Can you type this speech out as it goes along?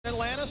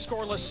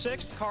Atlanta, scoreless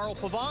sixth. Carl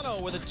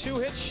Pavano with a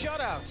two-hit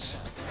shutout.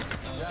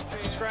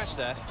 Scratch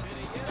that.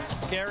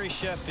 Gary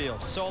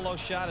Sheffield, solo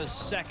shot is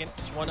second.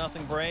 It's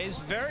 1-0 Braves.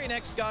 Very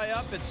next guy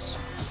up, it's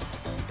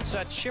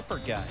that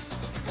Chipper guy.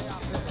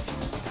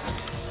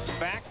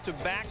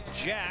 Back-to-back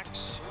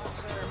jacks.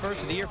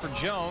 First of the year for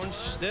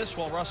Jones. This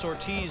while Russ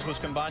Ortiz was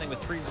combining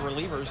with three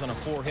relievers on a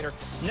four-hitter.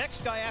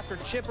 Next guy after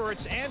Chipper,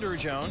 it's Andrew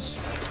Jones.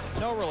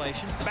 No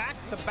relation.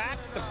 Back-to-back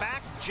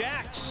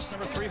jacks.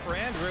 Number 3 for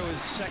Andrew,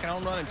 his second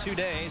home run in 2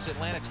 days.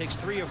 Atlanta takes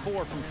 3 of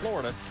 4 from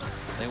Florida.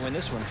 They win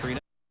this one 3-0.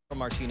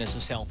 Martinez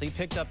is healthy.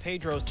 Picked up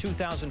Pedro's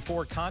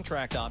 2004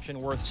 contract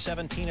option worth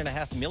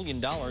 $17.5 million.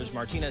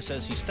 Martinez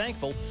says he's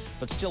thankful,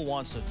 but still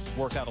wants to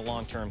work out a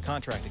long-term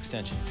contract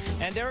extension.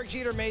 And Derek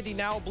Jeter made the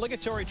now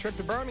obligatory trip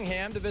to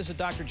Birmingham to visit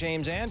Dr.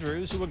 James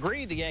Andrews, who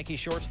agreed the Yankee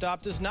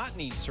shortstop does not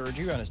need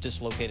surgery on his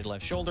dislocated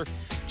left shoulder.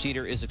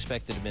 Jeter is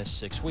expected to miss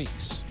 6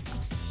 weeks.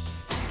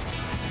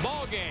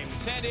 Ball game,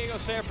 San Diego,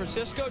 San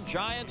Francisco.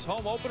 Giants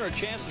home opener, a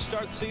chance to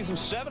start the season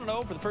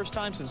 7-0 for the first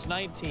time since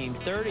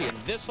 1930, and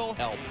this will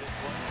help.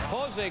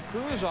 Jose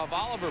Cruz off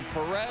Oliver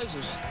Perez,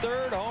 his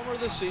third homer of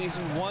the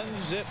season,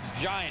 1-zip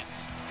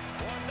Giants.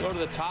 Go to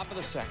the top of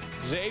the second.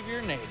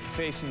 Xavier Nady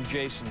facing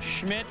Jason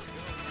Schmidt.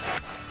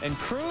 And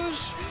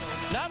Cruz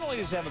not only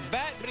does he have a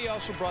bat, but he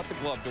also brought the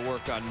glove to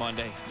work on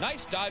Monday.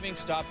 Nice diving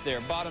stop there.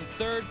 Bottom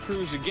third,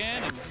 Cruz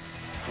again. And,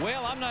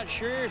 well, I'm not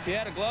sure if he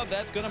had a glove,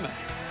 that's going to matter.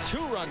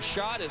 Two-run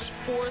shot, his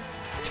fourth,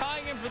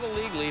 tying him for the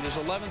league lead, his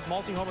 11th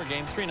multi-homer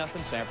game,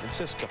 3-0 San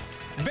Francisco.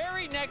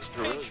 Very next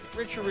pitch,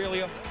 Rich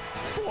Aurelio,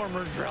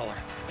 former driller.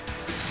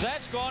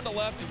 That's gone to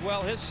left as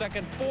well, his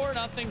second,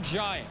 4-0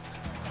 Giants.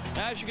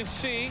 As you can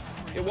see,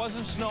 it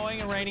wasn't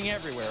snowing and raining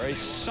everywhere. A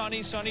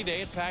sunny, sunny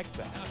day at Pac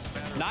Bell.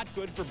 Not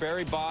good for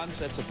Barry Bonds.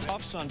 That's a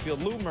tough sun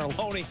field. Lou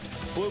Merlone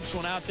bloops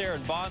one out there,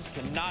 and Bonds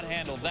cannot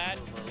handle that.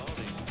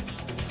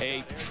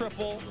 A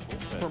triple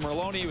for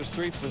Merlone. He was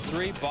 3 for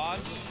 3.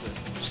 Bonds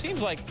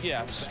seems like,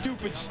 yeah,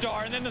 stupid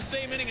star. And then the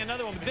same inning,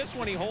 another one. But this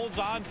one he holds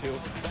on to.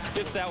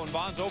 Gets that one.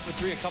 Bonds 0 for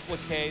 3, a couple of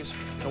Ks,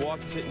 and a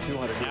walk is hitting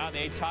 200. Now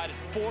they tied at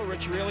 4.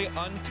 Rich Aurelio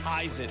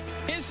unties it.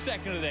 His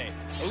second of the day.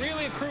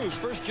 Aurelio Cruz,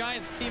 first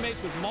Giants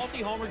teammates with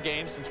multi-homer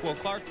games since Will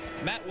Clark,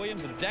 Matt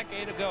Williams a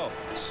decade ago.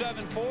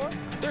 7-4.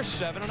 They're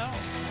 7-0.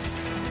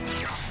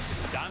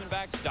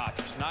 Diamondbacks,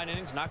 Dodgers. 9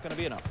 innings, not going to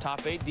be enough.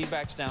 Top 8,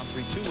 D-backs down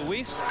 3-2.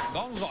 Luis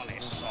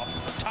Gonzalez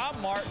off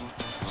Tom Martin.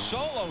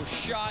 Solo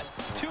shot,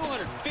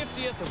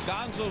 250th of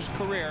Gonzo's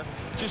career.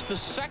 Just the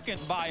second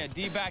by a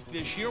D-back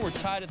this year. We're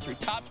tied at 3.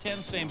 Top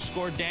 10, same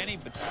score. Danny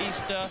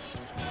Batista.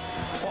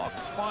 Paul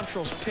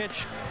Quantrill's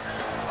pitch.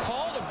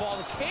 Called a ball.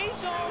 The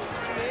K-zone.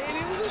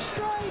 Maybe it was a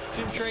strike.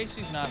 Jim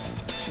Tracy's not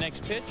in.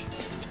 Next pitch.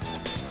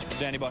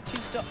 Danny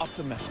Bautista up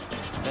the middle.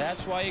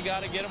 That's why you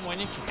got to get him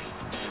when you can.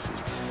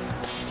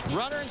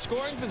 Runner in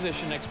scoring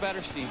position. Next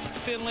batter, Steve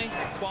Finley.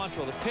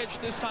 Quantrill the pitch.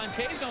 This time,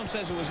 K-Zone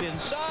says it was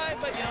inside,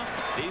 but, you know,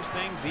 these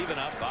things even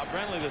up. Bob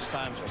Brenly this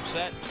time's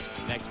upset.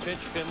 Next pitch,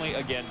 Finley,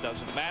 again,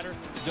 doesn't matter.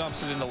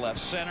 Dumps it into left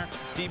center.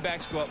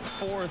 D-backs go up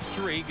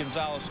 4-3.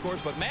 Gonzalez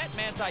scores, but Matt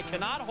Manti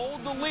cannot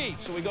hold the lead.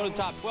 So we go to the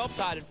top 12,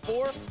 tied at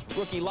 4.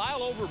 Rookie Lyle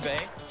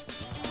Overbay.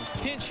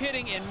 Pinch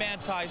hitting in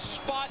Manti's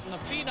spot, and the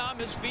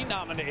Phenom is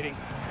phenominating.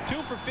 2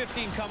 for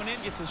 15 coming in,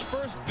 gets his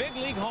first big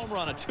league home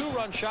run. A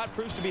 2-run shot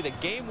proves to be the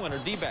game winner.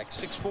 D-back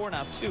 6-4,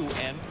 now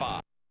 2-5.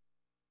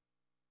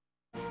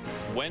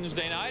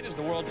 Wednesday night as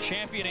the world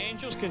champion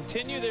Angels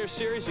continue their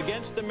series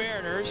against the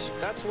Mariners.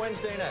 That's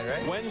Wednesday night,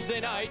 right? Wednesday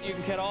night, you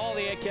can catch all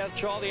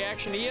the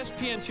action.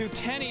 ESPN2,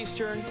 10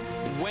 Eastern,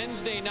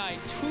 Wednesday night.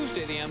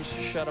 Tuesday, the M's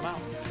shut them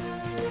out.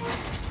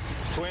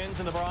 Twins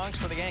in the Bronx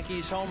for the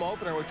Yankees home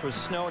opener, which was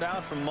snowed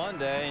out from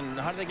Monday. And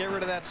how did they get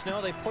rid of that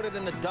snow? They put it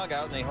in the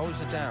dugout and they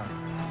hosed it down.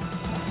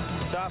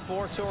 Top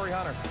 4, Torrey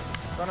Hunter.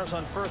 Runners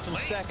on first and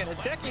second.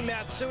 Hideki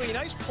Matsui,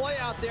 nice play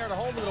out there to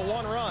hold it to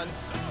 1 run.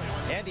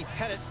 Andy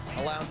Pettit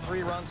allowed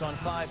 3 runs on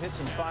 5 hits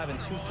and 5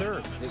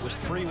 2/3. It was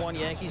 3-1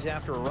 Yankees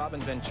after a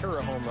Robin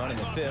Ventura home run in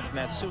the 5th.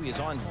 Matsui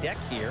is on deck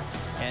here,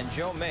 and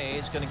Joe May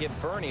is going to give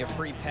Bernie a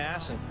free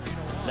pass, and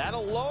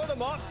that'll load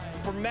him up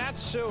for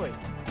Matsui.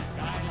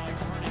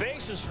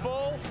 Bases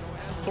full,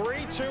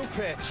 3-2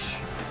 pitch.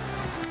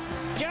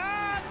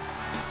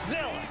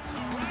 Godzilla!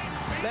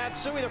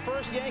 Matsui, the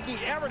first Yankee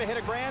ever to hit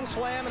a grand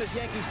slam in his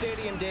Yankee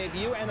Stadium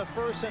debut, and the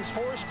first since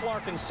Horace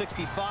Clarke in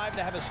 '65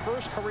 to have his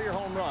first career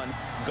home run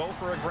go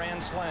for a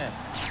grand slam.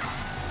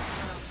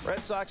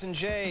 Red Sox and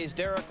Jays,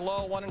 Derek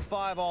Lowe,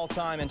 1-5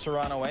 all-time in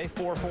Toronto,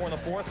 4-4 in the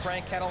 4th.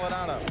 Frank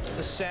Catalano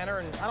to center,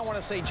 and I don't want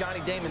to say Johnny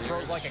Damon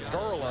throws like a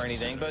girl or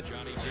anything, but,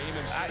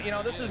 you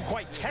know, this isn't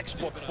quite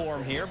textbook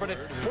form here, but it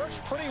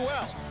works pretty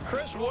well.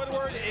 Chris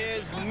Woodward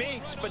is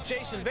meat, but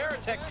Jason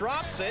Varitek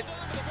drops it.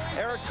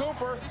 Eric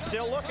Cooper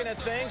still looking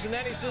at things, and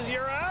then he says,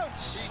 "You're out."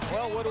 outs.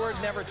 Well, Woodward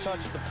never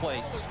touched the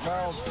plate.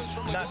 Charles,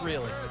 not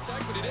really.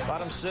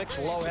 Bottom 6,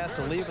 Lowe has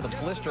to leave with a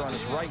blister on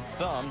his right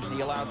thumb.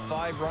 He allowed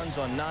 5 runs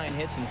on 9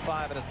 hits and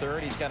 5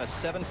 1/3. He's got a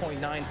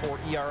 7.94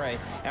 ERA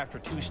after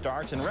 2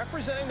 starts. And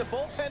representing the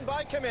bullpen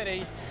by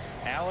committee,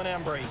 Alan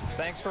Embry.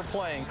 Thanks for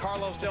playing.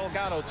 Carlos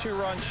Delgado,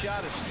 2-run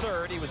shot, his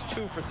 3rd. He was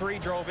 2 for 3,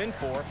 drove in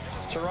 4.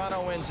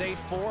 Toronto wins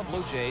 8-4.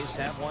 Blue Jays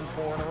have won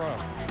 4 in a row.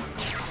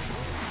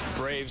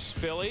 Braves,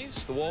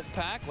 Phillies, the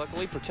Wolfpack,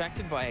 luckily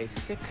protected by a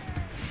thick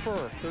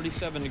fur,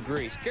 37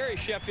 degrees. Gary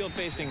Sheffield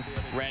facing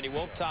Randy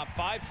Wolf, top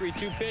 5,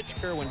 3-2 pitch.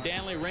 Kerwin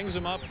Danley rings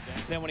him up.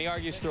 Then when he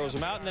argues, throws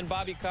him out. And then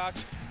Bobby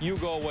Cox, you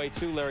go away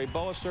too. Larry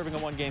Boa serving a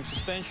 1-game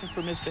suspension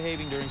for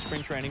misbehaving during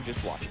spring training.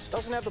 Just watch it.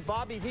 Doesn't have the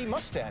Bobby V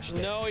mustache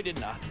there. No, he did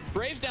not.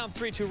 Braves down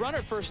 3-2. Runner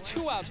at first,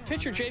 2 outs.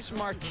 Pitcher Jason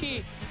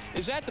Marquis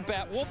is at the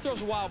bat. Wolf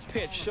throws a wild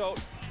pitch. So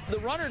the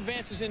runner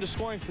advances into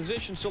scoring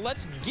position, so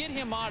let's get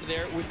him out of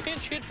there. We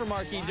pinch hit for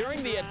Marquis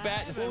during the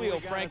at-bat, and Julio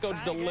Franco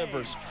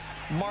delivers.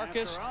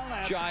 Marcus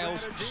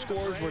Giles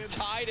scores. We're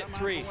tied at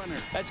 3.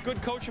 That's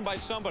good coaching by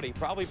somebody,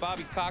 probably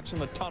Bobby Cox in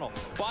the tunnel.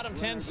 Bottom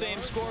 10, same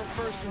score.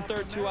 First and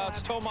third, 2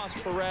 outs. Tomas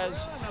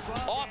Perez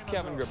off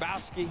Kevin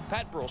Grabowski.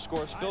 Pat Burrell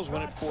scores. Phils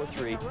win it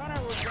 4-3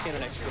 in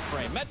an extra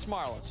frame. Mets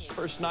Marlins,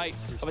 first night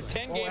of a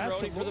 10-game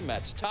roadie for the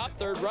Mets. Top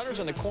third, runners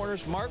in the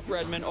corners, Mark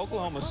Redmond,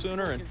 Oklahoma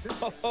Sooner, and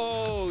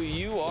oh,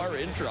 you are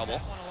in trouble.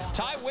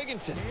 Ty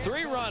Wigginton,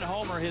 3-run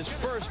homer, his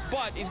first,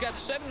 but he's got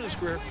 7 in his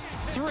career,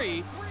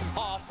 3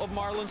 off of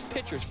Marlins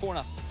pitchers,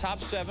 4-0. Top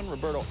 7,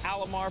 Roberto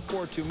Alomar,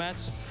 4-2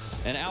 Mets.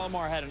 And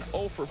Alomar had an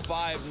 0 for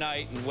 5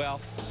 night, and well,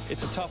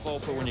 it's a tough 0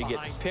 for when you get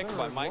picked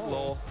by Mike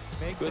Lowell.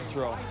 Good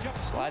throw.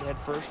 Slide head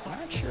first.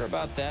 Not sure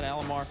about that.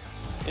 Alomar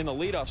in the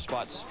leadoff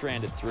spot,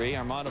 stranded 3.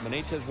 Armando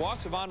Benitez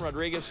walks Ivan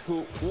Rodriguez,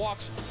 who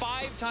walks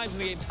 5 times in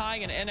the game,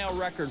 tying an NL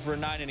record for a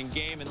 9-inning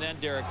game. And then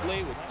Derek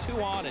Lee with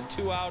 2 on and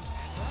 2 out.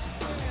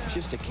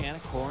 Just a can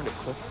of corn to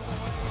Cliff.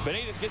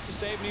 Benitez gets the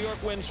save. New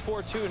York wins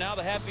 4-2. Now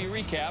the happy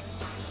recap.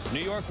 New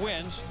York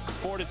wins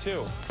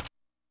 4-2.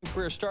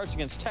 Career starts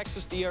against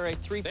Texas. The ERA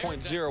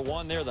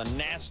 3.01. They're the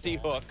nasty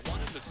hook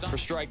for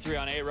strike 3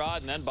 on A-Rod.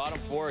 And then bottom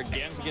 4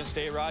 again against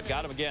A-Rod.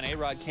 Got him again.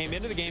 A-Rod came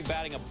into the game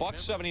batting a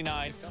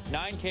 .179,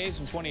 9 Ks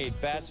and 28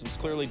 bats, and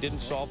clearly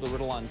didn't solve the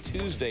riddle on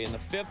Tuesday in the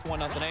 5th.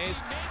 1-0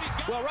 A's.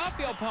 Well,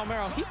 Rafael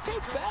Palmeiro, he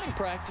takes batting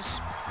practice.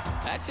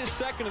 That's his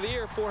 2nd of the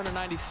year,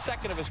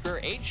 492nd of his career,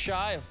 8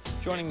 shy of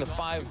joining the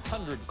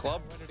 500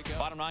 club.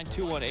 Bottom 9,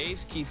 2-1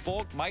 A's. Keith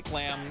Folk, Mike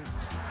Lamb.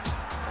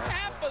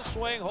 Half a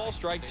swing, whole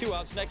strike, 2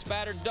 outs. Next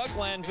batter, Doug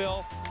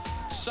Glanville.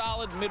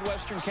 Solid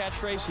Midwestern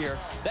catchphrase here.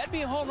 That'd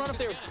be a home run if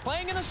they were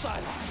playing in a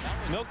sideline.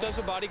 Milk does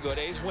a body good.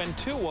 A's win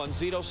 2-1.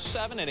 Zito,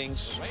 7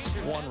 innings,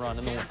 1 run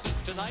in the win.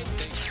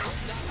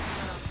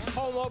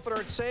 Home opener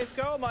at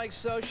Safeco. Mike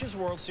Scioscia's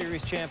World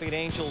Series champion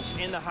Angels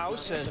in the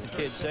house, as the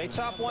kids say.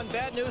 Top 1,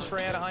 bad news for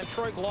Anaheim.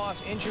 Troy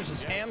Gloss injures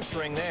his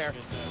hamstring there.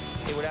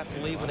 He would have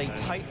to leave with a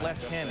tight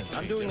left hammy.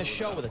 I'm doing the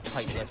show with a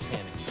tight left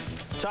hammy.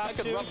 I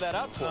could rub that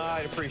out for you.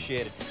 I'd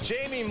appreciate it.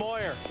 Jamie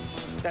Moyer,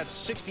 that's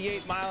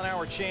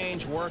 68-mile-an-hour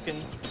change, working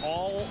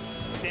all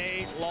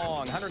day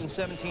long.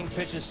 117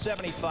 pitches,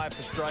 75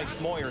 for strikes.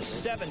 Moyer,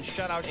 7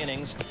 shutout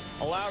innings,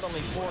 allowed only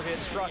 4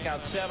 hits, struck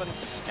out 7,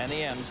 and the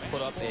M's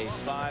put up a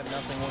 5-0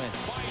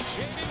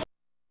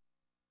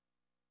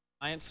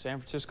 win. San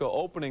Francisco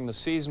opening the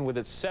season with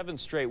its 7th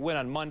straight win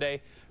on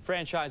Monday.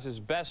 Franchise's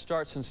best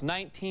start since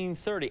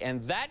 1930.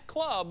 And that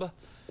club,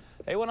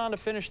 they went on to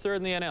finish 3rd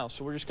in the NL,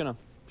 so we're just gonna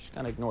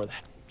ignore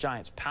that.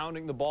 Giants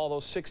pounding the ball,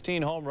 those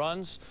 16 home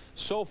runs.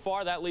 So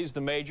far, that leads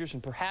the majors,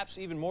 and perhaps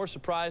even more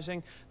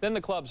surprising than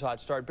the club's hot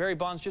start. Barry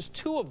Bonds, just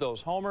 2 of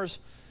those homers,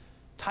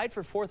 tied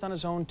for 4th on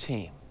his own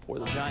team. For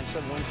the Giants,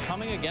 7 wins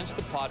coming against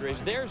the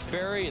Padres. There's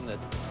Barry in the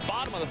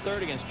bottom of the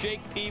 3rd against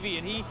Jake Peavy,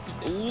 and he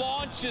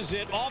launches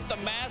it off the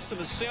mast of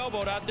a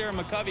sailboat out there in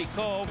McCovey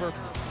Cove, or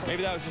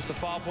maybe that was just a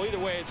foul pole. Either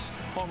way, it's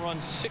home run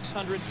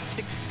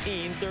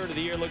 616, 3rd of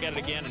the year. Look at it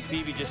again, and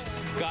Peavy just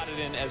got it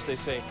in, as they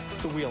say,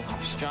 the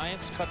wheelhouse.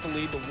 Giants cut the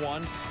lead to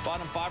 1.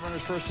 Bottom 5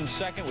 runners, 1st and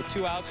 2nd with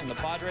 2 outs, and the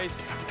Padres,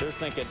 they're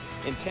thinking,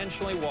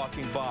 intentionally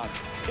walking Bob.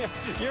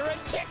 You're a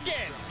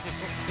chicken!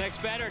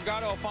 Next batter,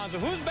 Edgardo Alfonso.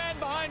 Who's batting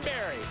behind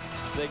Barry?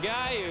 The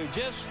guy who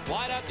just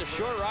flied out to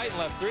short right and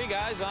left 3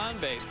 guys on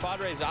base.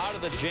 Padres out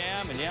of the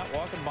jam, and yeah,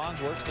 Walking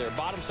Bonds works there.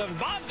 Bottom 7,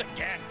 Bonds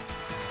again.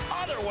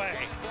 Other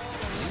way,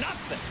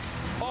 nothing.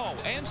 Oh,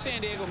 and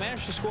San Diego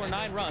managed to score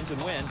 9 runs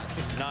and win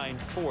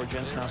 9-4.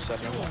 Gents now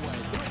 7-1.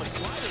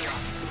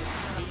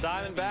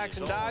 Diamondbacks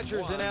and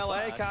Dodgers in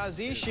L.A.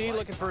 Kazishi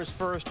looking for his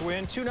first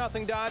win.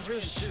 2-0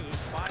 Dodgers.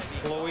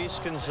 Luis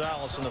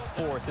Gonzalez in the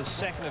 4th, his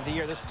 2nd of the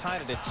year. This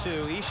tied it at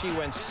 2. Ishii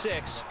went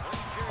 6,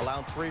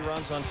 allowed 3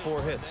 runs on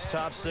 4 hits.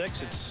 Top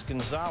 6, it's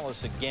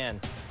Gonzalez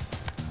again.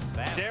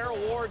 Darrell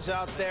Ward's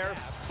out there,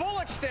 full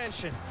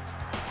extension.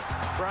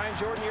 Brian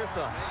Jordan, your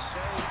thoughts?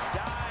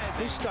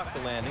 He stuck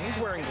the landing.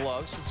 He's wearing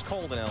gloves. It's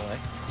cold in L.A.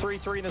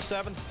 3-3 in the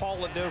 7th, Paul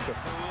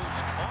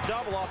LaDuca.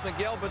 Double off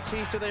Miguel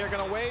Batista. They are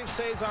going to wave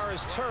Cesar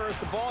as Turris.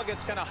 The ball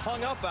gets kind of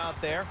hung up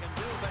out there.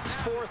 It's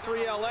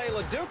 4-3 L.A.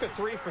 LaDuca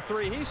 3 for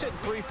 3. He's hitting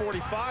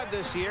 345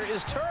 this year.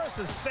 Turris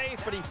is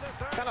safe, but he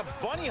kind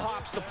of bunny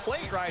hops the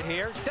plate right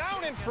here.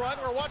 Down in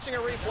front. We're watching a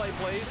replay,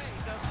 please.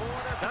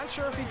 Not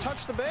sure if he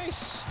touched the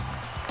base.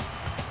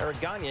 Eric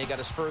Gagne got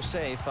his first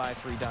save.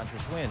 5-3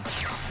 Dodgers win.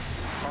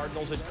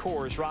 Cardinals at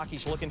Coors.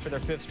 Rockies looking for their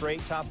 5th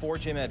straight. Top 4,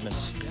 Jim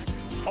Edmonds.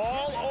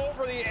 All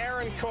over the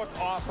Aaron Cook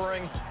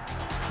offering.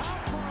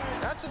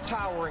 That's a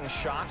towering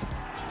shot.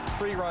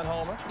 3-run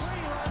homer.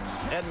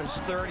 Edmonds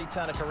 30,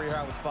 ton of career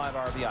high with 5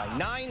 RBI.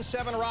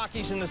 9-7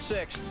 Rockies in the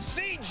 6th.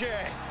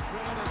 CJ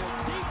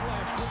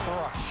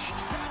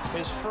crushed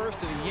his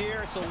first of the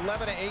year. It's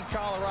 11-8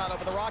 Colorado,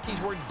 but the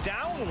Rockies were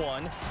down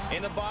 1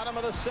 in the bottom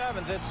of the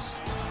 7th. It's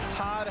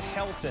Todd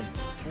Helton.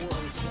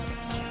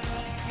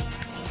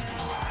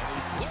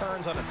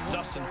 Turns on a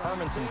Dustin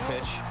Hermanson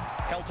pitch.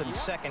 Helton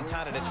second,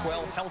 tied it at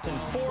 12. Helton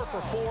 4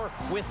 for 4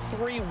 with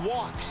 3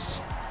 walks.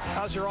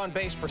 How's your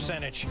on-base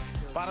percentage?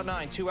 Bottom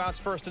 9, 2 outs,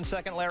 1st and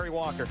 2nd, Larry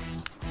Walker.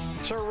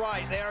 To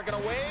right, they are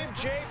going to wave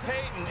Jay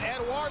Payton.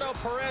 Eduardo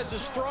Perez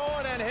is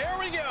throwing, and here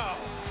we go.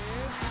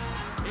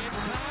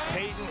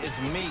 Payton is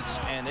meat,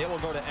 and they will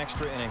go to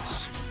extra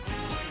innings.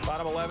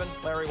 Bottom 11,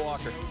 Larry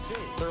Walker.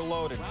 They're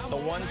loaded. The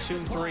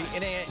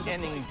 1-2-3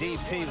 inning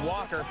DP.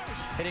 Walker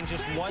hitting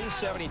just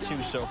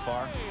 172 so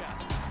far.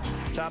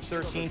 Top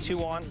 13,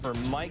 2 on for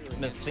Mike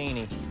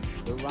Matheny.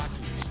 The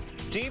Rockies.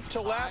 Deep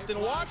to left,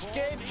 and watch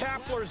Gabe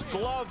Kapler's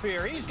glove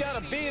here. He's got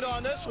a beat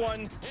on this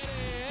one.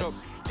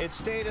 It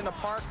stayed in the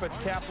park, but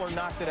Kapler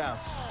knocked it out.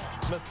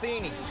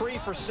 Matheny, 3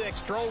 for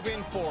 6, drove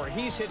in 4.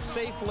 He's hit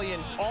safely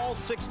in all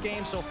 6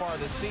 games so far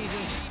this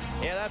season.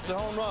 Yeah, that's a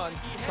home run.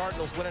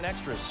 Cardinals winning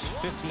extras,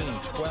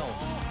 15-12.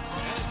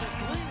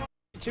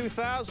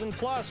 2,000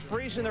 plus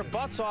freezing their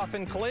butts off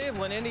in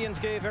Cleveland. Indians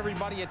gave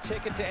everybody a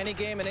ticket to any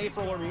game in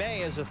April or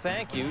May as a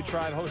thank you.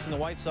 Tribe hosting the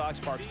White Sox.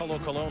 Bartolo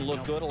Colon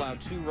looked good, allowed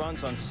 2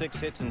 runs on 6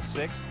 hits and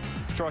 6.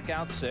 Struck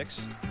out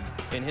 6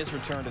 in his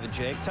return to the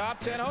Jake.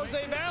 Top 10,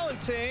 Jose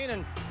Valentin,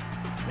 and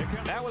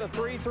that with a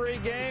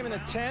 3-3 game in the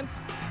 10th.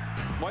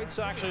 White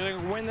Sox are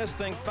going to win this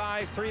thing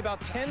 5-3. About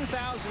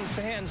 10,000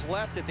 fans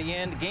left at the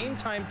end. Game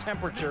time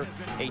temperature,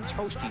 a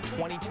toasty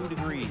 22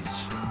 degrees.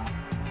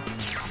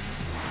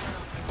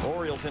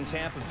 Orioles in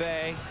Tampa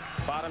Bay.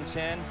 Bottom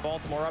 10,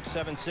 Baltimore up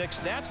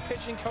 7-6. That's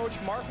pitching coach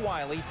Mark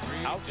Wiley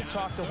out to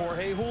talk to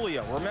Jorge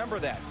Julio. Remember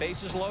that.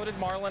 Bases loaded,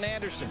 Marlon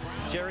Anderson.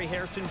 Jerry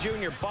Hairston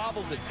Jr.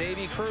 bobbles it.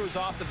 Davey Cruz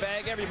off the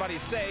bag.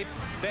 Everybody's safe.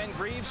 Ben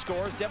Greaves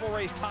scores. Devil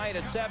Rays tie it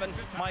at 7.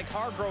 Mike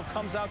Hargrove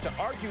comes out to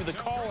argue the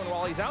call, and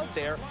while he's out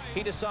there,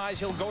 he decides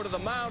he'll go to the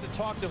mound to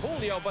talk to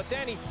Julio, but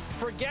then he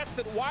forgets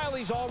that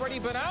Wiley's already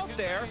been out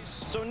there.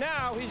 So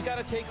now he's got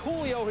to take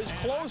Julio, his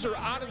closer,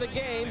 out of the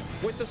game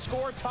with the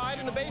score tied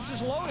and the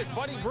bases loaded.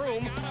 Buddy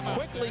Groom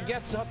quickly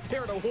gets up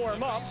there to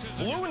warm up.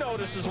 Lou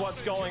notices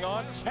what's going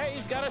on. Hey,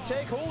 he's got to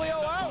take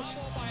Julio out.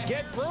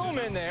 Get Groom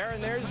in there,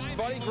 and there's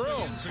Buddy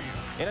Groom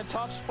in a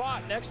tough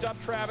spot. Next up,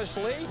 Travis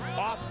Lee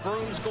off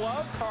Groom's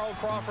glove. Carl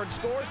Crawford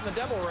scores, and the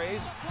Devil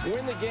Rays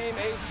win the game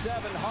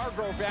 8-7.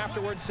 Hargrove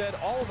afterwards said,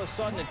 all of a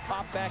sudden it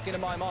popped back into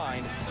my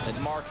mind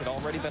that Mark had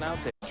already been out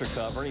there.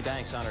 Cub, Ernie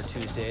Banks honored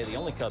Tuesday, the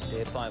only Cub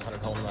day at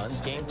 500 home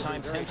runs. Game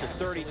time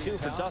 10-32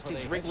 for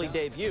Dusty's Wrigley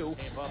debut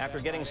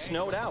after getting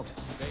snowed out.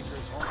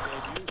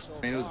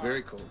 I mean, it was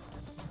very cold.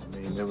 I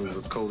mean, it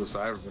was the coldest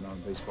I've ever been on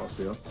a baseball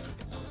field.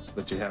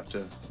 But you have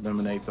to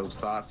eliminate those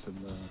thoughts, and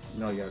you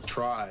know, you got to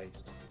try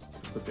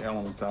to put the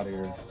elements out of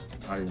your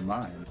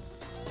mind.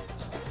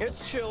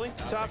 It's chilly.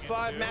 Top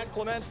 5, Matt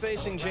Clement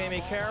facing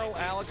Jamie Carroll.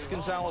 Alex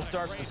Gonzalez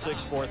starts the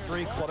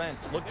 6-4-3. Clement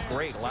looked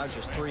great, allowed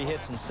just 3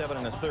 hits and 7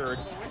 1/3.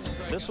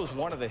 This was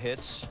one of the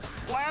hits.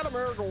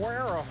 Vladimir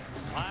Guerrero.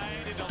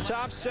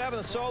 Top 7,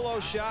 the solo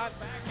shot.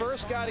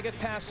 First guy to get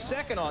past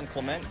second on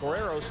Clement.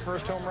 Guerrero's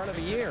first home run of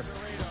the year.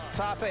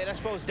 Top 8,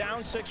 Expos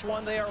down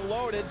 6-1. They are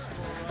loaded.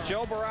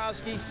 Joe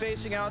Borowski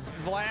facing out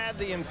Vlad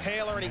the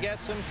Impaler, and he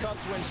gets him.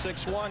 Cubs win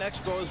 6-1.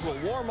 Expos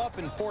will warm up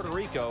in Puerto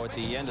Rico at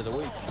the end of the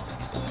week.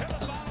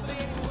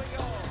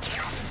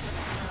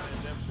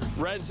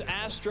 Reds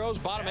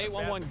Astros, bottom 8,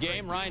 1-1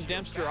 game. Ryan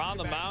Dempster on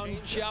the mound.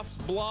 Jeff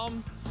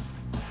Blum.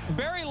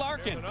 Barry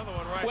Larkin.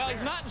 Well,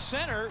 he's not in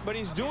center, but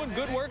he's doing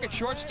good work at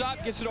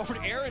shortstop. Gets it over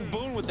to Aaron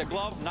Boone with the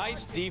glove.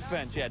 Nice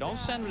defense. Yeah, don't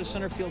send him to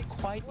center field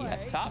quite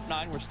yet. Top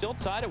 9, we're still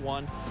tied at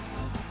 1.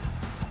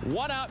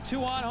 1 out,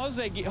 2 on.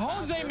 Jose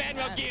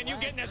Manuel Guillen, you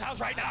get in this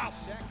house right now.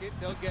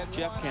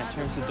 Jeff Kent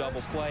turns the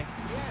double play.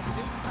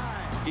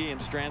 Guillen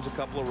strands a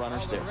couple of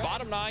runners there.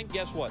 Bottom 9,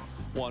 guess what?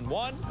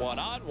 1-1, 1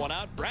 on, 1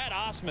 out. Brad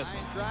Osmus.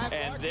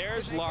 And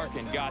there's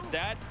Larkin. Got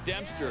that.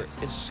 Dempster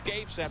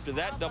escapes after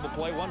that double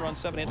play. 1 run,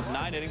 7 hits,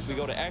 9 innings. We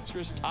go to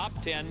extras. Top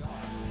 10.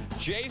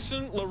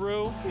 Jason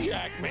LaRue,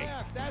 jack me.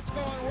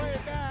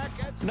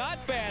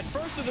 Not bad.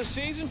 First of the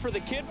season for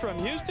the kid from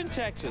Houston,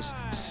 Texas.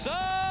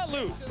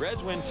 Salute.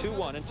 Reds win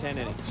 2-1 in 10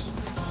 innings.